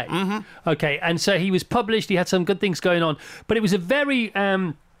his day. Okay, and so he was published. He had some good things going on, but it was a very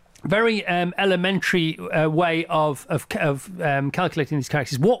elementary way of calculating these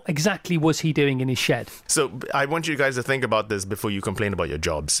characters. What exactly was he doing in his shed? So I want you guys to think about this before you complain about your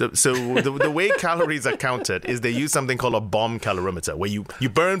jobs. So the way calories are counted is they use something called a bomb calorimeter, where you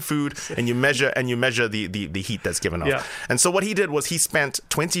burn food and you measure the heat that's given off. Yeah. And so what he did was he spent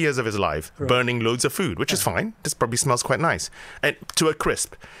 20 years of his life burning loads of food, which is fine. This probably smells quite nice, and to a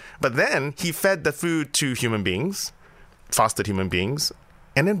crisp. But then he fed the food to human beings, fasted human beings,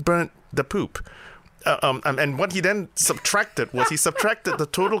 and then burnt the poop. And what he then subtracted was the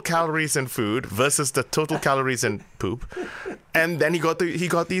total calories in food versus the total calories in poop, and then he got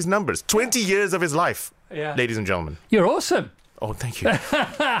these numbers. 20 years of his life, ladies and gentlemen. You're awesome. Oh, thank you.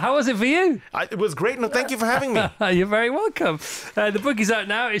 How was it for you? It was great. No, thank you for having me. You're very welcome. The book is out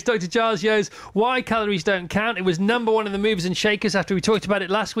now. It's Dr. Giles Yeo's Why Calories Don't Count. It was number one in the movers and shakers after we talked about it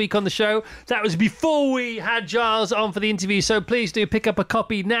last week on the show. That was before we had Giles on for the interview. So please do pick up a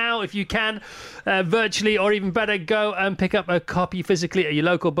copy now if you can, virtually, or even better, go and pick up a copy physically at your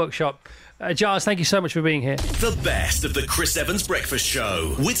local bookshop. Giles, thank you so much for being here. The best of the Chris Evans Breakfast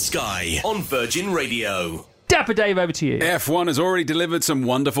Show with Sky on Virgin Radio. Dapper Dave, over to you. F1 has already delivered some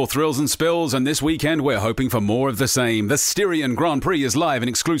wonderful thrills and spills, and this weekend we're hoping for more of the same. The Styrian Grand Prix is live and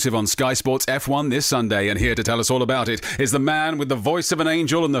exclusive on Sky Sports F1 this Sunday, and here to tell us all about it is the man with the voice of an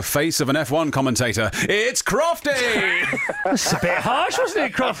angel and the face of an F1 commentator. It's Crofty! That's a bit harsh, wasn't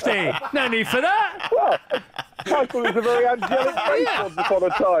it, Crofty? No need for that. Well, I thought it was a very angelic face once upon a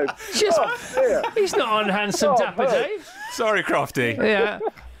time. He's not on handsome Dapper Dave. Sorry, Crofty. Yeah.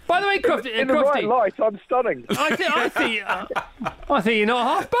 By the way, Crofty, in the right light, I'm stunning. I think you're not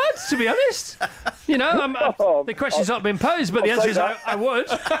half bad, to be honest. You know, the question's not been posed, but the answer is I would.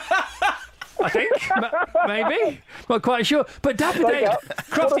 I think, maybe, not quite sure. But Dapper Dave,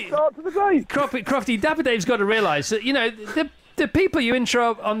 Crofty, Dapper Dave's got to realise that the people you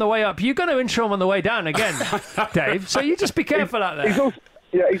intro on the way up, you're going to intro them on the way down again, Dave. So you just be careful out there.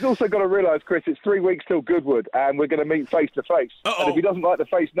 He's also got to realise, Chris, it's 3 weeks till Goodwood, and we're going to meet face to face. And if he doesn't like the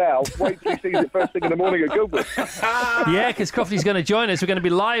face now, wait till he sees it first thing in the morning at Goodwood. Yeah, because Crofty's going to join us. We're going to be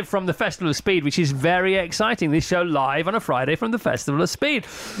live from the Festival of Speed, which is very exciting. This show live on a Friday from the Festival of Speed.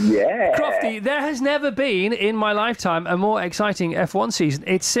 Yeah. Crofty, there has never been in my lifetime a more exciting F1 season.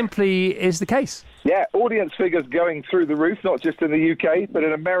 It simply is the case. Yeah, audience figures going through the roof, not just in the UK, but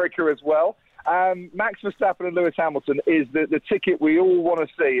in America as well. Max Verstappen and Lewis Hamilton is the ticket we all want to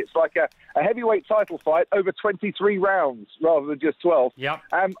see. It's like a heavyweight title fight over 23 rounds rather than just 12. Yep.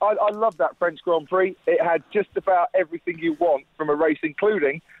 I love that French Grand Prix. It had just about everything you want from a race,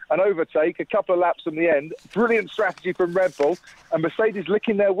 including an overtake, a couple of laps from the end, brilliant strategy from Red Bull, and Mercedes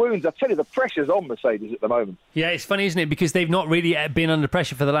licking their wounds. I tell you, the pressure's on Mercedes at the moment. Yeah, it's funny, isn't it? Because they've not really been under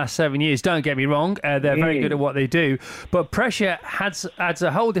pressure for the last 7 years. Don't get me wrong. They're very good at what they do. But pressure adds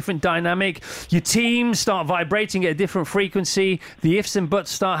a whole different dynamic. Your teams start vibrating at a different frequency. The ifs and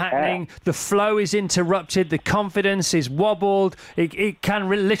buts start happening. The flow is interrupted. The confidence is wobbled. It can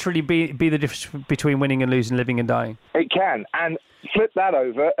literally be the difference between winning and losing, living and dying. It can. And flip that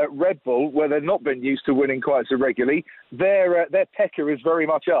over at Red Bull, where they've not been used to winning quite so regularly. Their pecker is very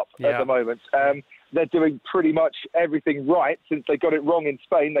much up at the moment. They're doing pretty much everything right since they got it wrong in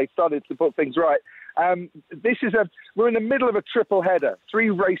Spain. They started to put things right. We're in the middle of a triple header, 3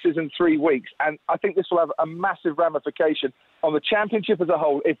 races in 3 weeks, and I think this will have a massive ramification on the championship as a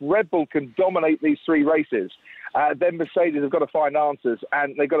whole. If Red Bull can dominate these 3 races, then Mercedes have got to find answers,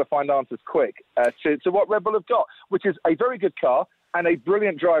 and they've got to find answers quick to what Red Bull have got, which is a very good car and a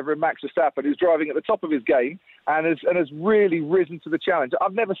brilliant driver in Max Verstappen, who's driving at the top of his game and has really risen to the challenge.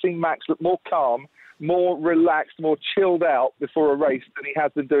 I've never seen Max look more calm, more relaxed, more chilled out before a race than he has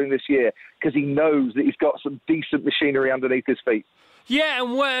been doing this year, because he knows that he's got some decent machinery underneath his feet. Yeah,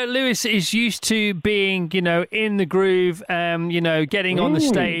 and where Lewis is used to being, in the groove, getting on the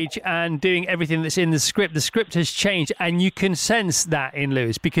stage and doing everything that's in the script has changed, and you can sense that in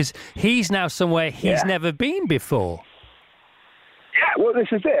Lewis because he's now somewhere he's never been before. Yeah, well, this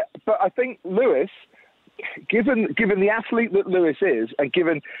is it. But I think Lewis, given the athlete that Lewis is, and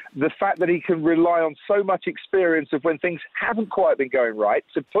given the fact that he can rely on so much experience of when things haven't quite been going right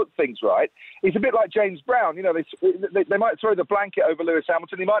to put things right, he's a bit like James Brown. They might throw the blanket over Lewis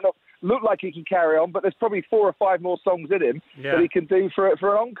Hamilton. He might not look like he can carry on, but there's probably 4 or 5 more songs in him that he can do for an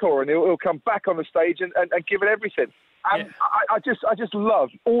encore, and he'll come back on the stage and give it everything. And I just love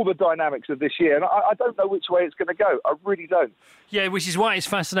all the dynamics of this year, and I don't know which way it's going to go. I really don't. Yeah, which is why it's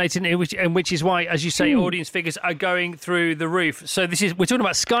fascinating, and which is why, as you say, audience figures are going through the roof. So we're talking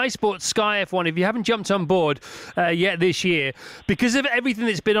about Sky Sports, Sky F1. If you haven't jumped on board yet this year, because of everything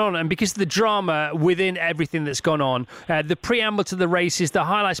that's been on, and because of the drama within everything that's gone on, the preamble to the races, the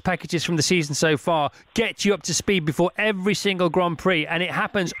highlights packages from the season so far, get you up to speed before every single Grand Prix, and it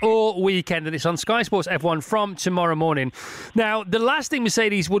happens all weekend, and it's on Sky Sports F1 from tomorrow morning. Now, the last thing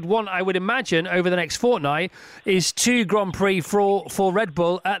Mercedes would want, I would imagine, over the next fortnight is 2 Grand Prix for Red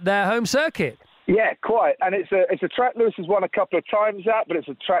Bull at their home circuit. Yeah, quite. And it's a track Lewis has won a couple of times at, but it's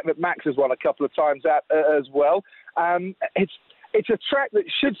a track that Max has won a couple of times at as well. It's a track that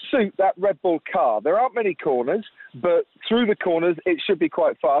should suit that Red Bull car. There aren't many corners, but through the corners, it should be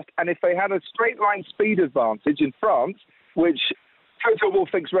quite fast. And if they had a straight line speed advantage in France, which Toto Wolff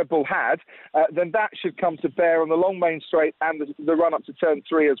thinks Red Bull had, then that should come to bear on the long main straight and the run up to turn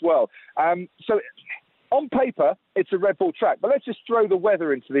 3 as well. So on paper, it's a Red Bull track, but let's just throw the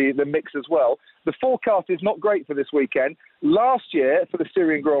weather into the mix as well. The forecast is not great for this weekend. Last year, for the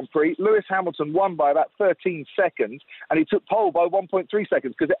Styrian Grand Prix, Lewis Hamilton won by about 13 seconds, and he took pole by 1.3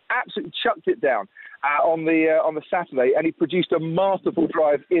 seconds because it absolutely chucked it down on the Saturday, and he produced a masterful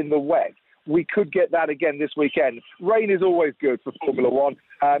drive in the wet. We could get that again this weekend. Rain is always good for Formula One.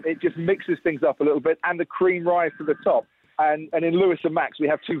 It just mixes things up a little bit, and the cream rise to the top. And in Lewis and Max, we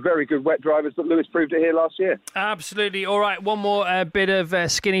have two very good wet drivers, but Lewis proved it here last year. Absolutely. All right, one more bit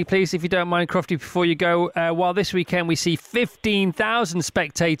of skinny, please, if you don't mind, Crofty, before you go. While this weekend we see 15,000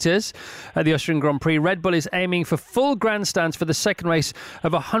 spectators at the Austrian Grand Prix, Red Bull is aiming for full grandstands for the second race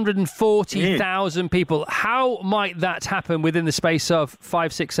of 140,000 people. How might that happen within the space of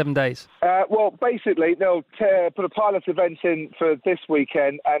 5, 6, 7 days? Well, basically, they'll put a pilot event in for this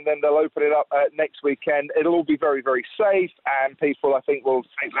weekend, and then they'll open it up next weekend. It'll all be very, very safe. And people, I think, will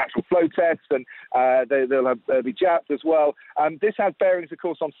take lateral flow tests, and they'll be jabbed as well. This has bearings, of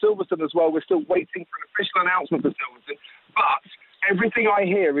course, on Silverstone as well. We're still waiting for an official announcement for Silverstone, but everything I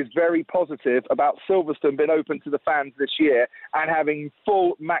hear is very positive about Silverstone being open to the fans this year and having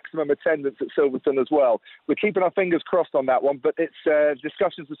full maximum attendance at Silverstone as well. We're keeping our fingers crossed on that one, but it's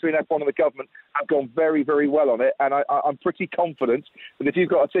discussions between F1 and the government have gone very, very well on it, and I'm pretty confident that if you've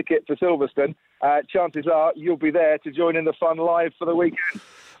got a ticket for Silverstone, chances are you'll be there to join in the fun live for the weekend.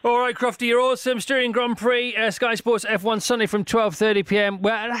 All right, Crofty, you're awesome. Styrian Grand Prix, Sky Sports F1 Sunday from 12:30pm.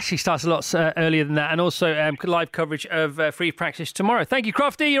 Well, it actually starts a lot earlier than that, and also live coverage of free practice tomorrow. Thank you,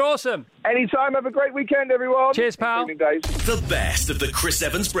 Crofty. You're awesome. Anytime. Have a great weekend, everyone. Cheers, pal. The best of the Chris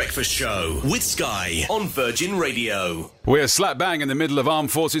Evans Breakfast Show with Sky on Virgin Radio. We're slap bang in the middle of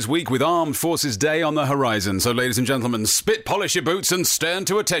Armed Forces Week with Armed Forces Day on the horizon. So, ladies and gentlemen, spit polish your boots and stand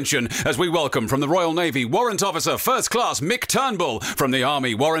to attention as we welcome from the Royal Navy Warrant Officer First Class Mick Turnbull, from the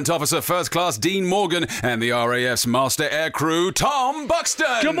Army Warrant Officer First Class Dean Morgan, and the RAF's Master Air Crew Tom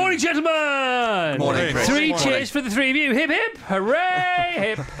Buxton. Good morning, gentlemen. Morning, Chris. Three cheers for the three of you. Hip, hip, hooray.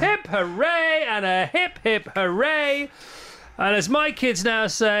 Hip, hip, hooray. And a hip, hip, hooray. And as my kids now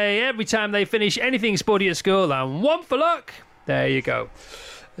say, every time they finish anything sporty at school, and one for luck, there you go.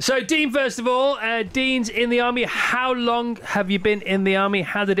 So, Dean, first of all, Dean's in the Army. How long have you been in the Army?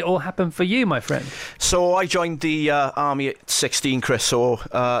 How did it all happen for you, my friend? So, I joined the Army at 16, Chris, so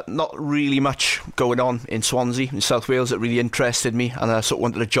not really much going on in Swansea, in South Wales, that really interested me, and I sort of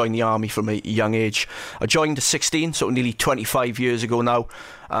wanted to join the Army from a young age. I joined at 16, so nearly 25 years ago now.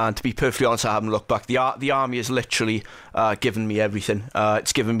 And to be perfectly honest, I haven't looked back. The Army has literally given me everything.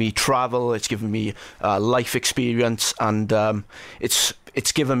 It's given me travel, it's given me life experience, and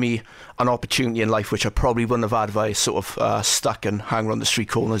it's given me an opportunity in life which I probably wouldn't have had if I sort of stuck and hung around the street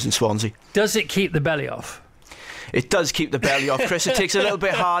corners in Swansea. Does it keep the belly off? It does keep the belly off, Chris. It takes a little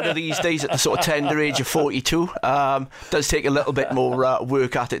bit harder these days at the sort of tender age of 42. Does take a little bit more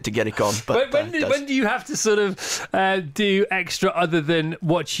work at it to get it gone. But when do you have to sort of do extra other than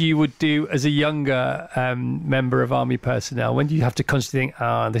what you would do as a younger member of Army personnel? When do you have to constantly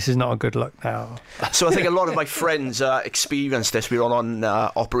think, this is not a good look now? So I think a lot of my friends experienced this. We were on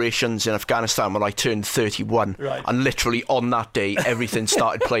operations in Afghanistan when I turned 31. Right. And literally on that day, everything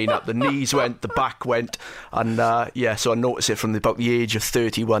started playing up. The knees went, the back went, and so I noticed it from about the age of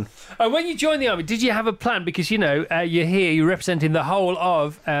 31. When you joined the Army, did you have a plan? Because, you're here, you're representing the whole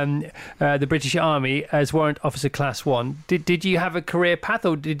of the British Army as Warrant Officer Class 1. Did you have a career path,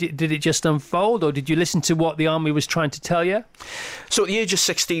 or did it just unfold, or did you listen to what the Army was trying to tell you? So at the age of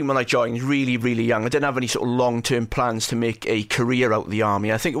 16 when I joined, really, really young, I didn't have any sort of long-term plans to make a career out of the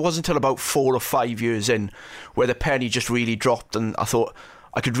Army. I think it wasn't until about 4 or 5 years in where the penny just really dropped, and I thought,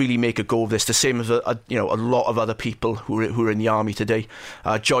 I could really make a go of this, the same as a lot of other people who are in the Army today,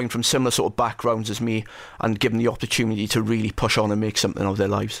 joined from similar sort of backgrounds as me, and given the opportunity to really push on and make something of their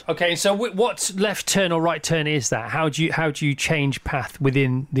lives. Okay, so what left turn or right turn is that? How do you change path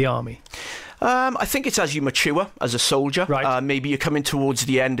within the Army? I think it's as you mature as a soldier. Right. Maybe you're coming towards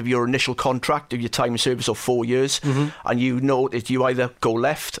the end of your initial contract of your time of service of 4 years, and you know that you either go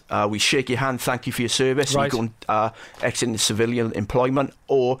left, we shake your hand, thank you for your service, right, and you go and exit into civilian employment,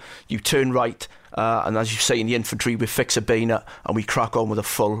 or you turn right, and as you say in the infantry, we fix a bayonet and we crack on with a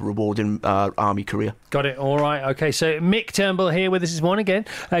full, rewarding Army career. Got it. All right. Okay. So Mick Turnbull here with us this morning again.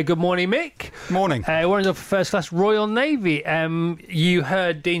 Good morning, Mick. Morning. Warrant Officer First Class Royal Navy. You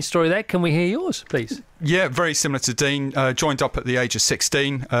heard Dean's story there. Can we hear yours, please? Yeah, very similar to Dean. Joined up at the age of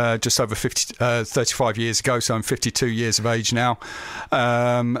 16, just over 35 years ago, so I'm 52 years of age now.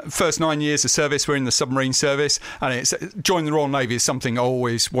 First 9 years of service were in the submarine service, and joining the Royal Navy is something I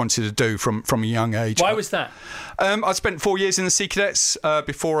always wanted to do from a young age. Why was that? I spent 4 years in the Sea Cadets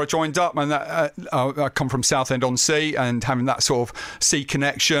before I joined up, and I come from Southend-on-Sea, and having that sort of sea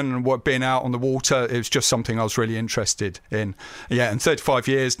connection and being out on the water, it was just something I was really interested in. Yeah, and 35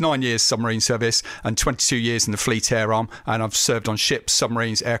 years, 9 years submarine service, and 22 years in the Fleet Air Arm, and I've served on ships,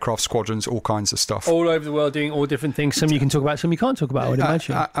 submarines, aircraft squadrons, all kinds of stuff. All over the world, doing all different things. Some you can talk about, some you can't talk about, I would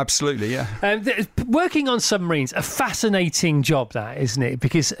imagine. Absolutely, yeah. Working on submarines, a fascinating job, that, isn't it?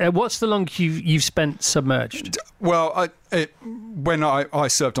 Because what's the longest you've spent submerged? Well, when I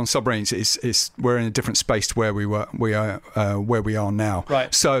served on submarines, we're in a different space to where we are now.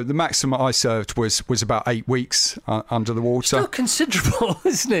 Right. So the maximum I served was about 8 weeks under the water. Still considerable,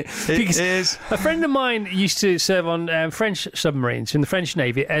 isn't it? Because it is. A friend of mine used to serve on French submarines in the French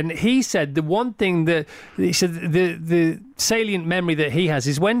Navy, and he said the one thing that he said the salient memory that he has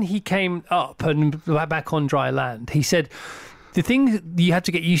is when he came up and back on dry land. He said the thing you had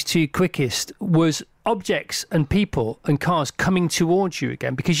to get used to quickest was objects and people and cars coming towards you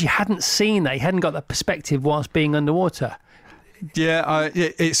again, because you hadn't seen that, you hadn't got that perspective whilst being underwater. Yeah,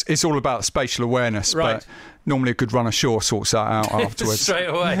 it's all about spatial awareness, right. But normally a good run ashore sorts that out afterwards. Straight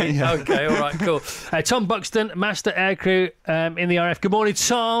away. Yeah. Okay, all right, cool. Tom Buxton, Master Aircrew in the RAF. Good morning,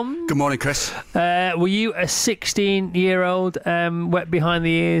 Tom. Good morning, Chris. Were you a 16-year-old wet behind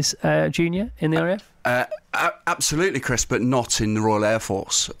the ears junior in the RAF? Absolutely, Chris, but not in the Royal Air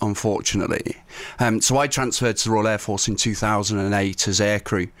Force, unfortunately. So I transferred to the Royal Air Force in 2008 as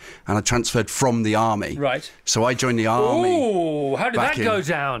aircrew, and I transferred from the Army. Right. So I joined the Army. Ooh, how did that go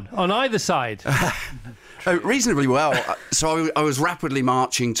down on either side? Reasonably well. So I was rapidly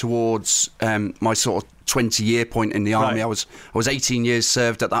marching towards my sort of 20-year point in the Army. Right. I was 18 years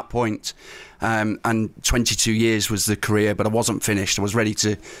served at that point. And 22 years was the career, but I wasn't finished. I was ready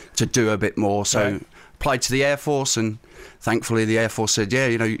to do a bit more. So applied to the Air Force, and thankfully the Air Force said, yeah,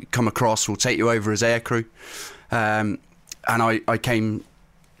 you come across, we'll take you over as aircrew. And I came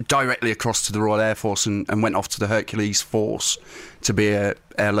directly across to the Royal Air Force and went off to the Hercules Force to be a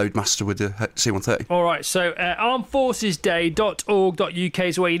air load master with the C-130. All right, so armedforcesday.org.uk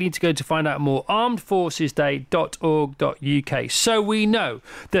is where you need to go to find out more. armedforcesday.org.uk. So we know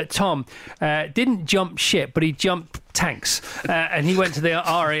that Tom didn't jump ship, but he jumped tanks, and he went to the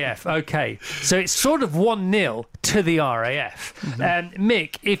RAF. Okay, so it's sort of 1-0 to the RAF. Mm-hmm.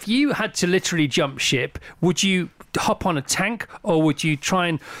 Mick, if you had to literally jump ship, would you hop on a tank, or would you try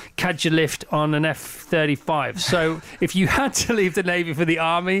and catch a lift on an F-35? So if you had to leave the Navy for the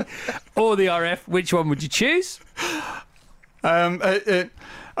Army or the RAF, which one would you choose? I'm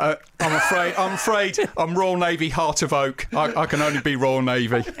afraid I'm Royal Navy, Heart of Oak. I can only be Royal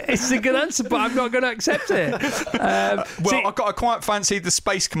Navy. It's a good answer, but I'm not going to accept it. I quite fancy the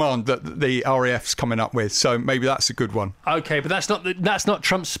Space Command that the RAF's coming up with, so maybe that's a good one. Okay, but that's not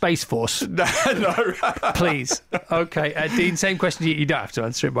Trump's Space Force. No. Please. Okay, Dean, same question. You don't have to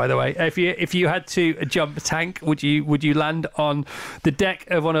answer it, by the way. If you had to jump a tank, would you land on the deck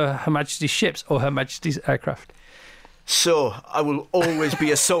of one of Her Majesty's ships or Her Majesty's aircraft? So, I will always be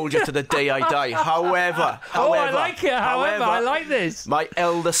a soldier to the day I die. However, I like it. However, I like this. My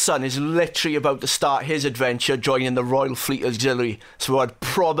eldest son is literally about to start his adventure joining the Royal Fleet Auxiliary. So I'd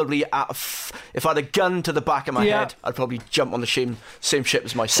probably, if I had a gun to the back of my head, I'd probably jump on the same ship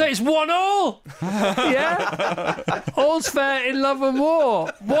as my son. So it's 1-1. Yeah? All's fair in love and war.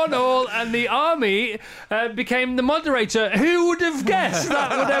 1-1, and the Army became the moderator. Who would have guessed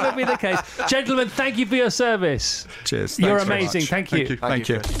that would ever be the case? Gentlemen, thank you for your service. Cheers. You're amazing. Thank you. Thank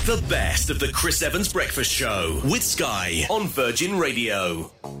you. The best of the Chris Evans Breakfast Show with Sky on Virgin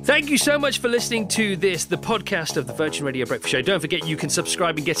Radio. Thank you so much for listening to this, the podcast of the Virgin Radio Breakfast Show. Don't forget you can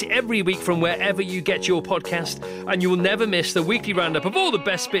subscribe and get it every week from wherever you get your podcast, and you will never miss the weekly roundup of all the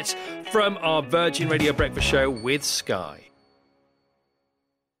best bits from our Virgin Radio Breakfast Show with Sky.